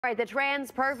All right, the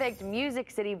Transperfect Music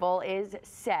City Bowl is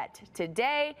set.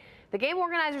 Today, the game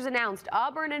organizers announced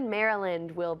Auburn and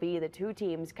Maryland will be the two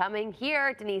teams coming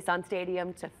here to Nissan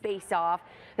Stadium to face off.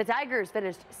 The Tigers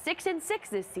finished 6-6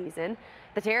 this season.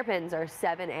 The Terrapins are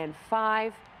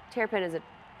 7-5. Terrapin is a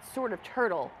sort of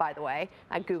turtle, by the way.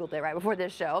 I Googled it right before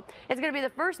this show. It's going to be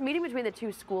the first meeting between the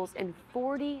two schools in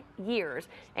 40 years,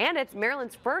 and it's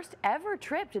Maryland's first ever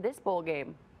trip to this bowl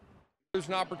game. There's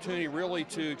an opportunity really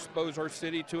to expose our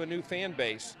city to a new fan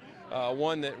base,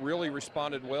 one that really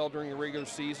responded well during the regular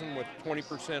season with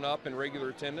 20% up in regular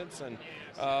attendance,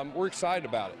 and we're excited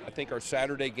about it. I think our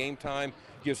Saturday game time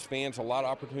gives fans a lot of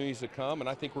opportunities to come, and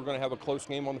I think we're going to have a close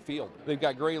game on the field. They've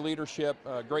got great leadership,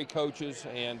 great coaches,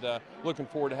 and looking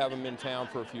forward to having them in town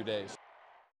for a few days.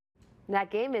 That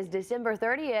game is December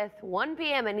 30th, 1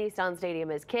 p.m. at Nissan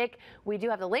Stadium is kick. We do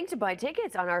have the link to buy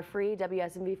tickets on our free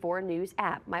WSMV4 News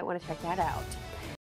app. Might want to check that out.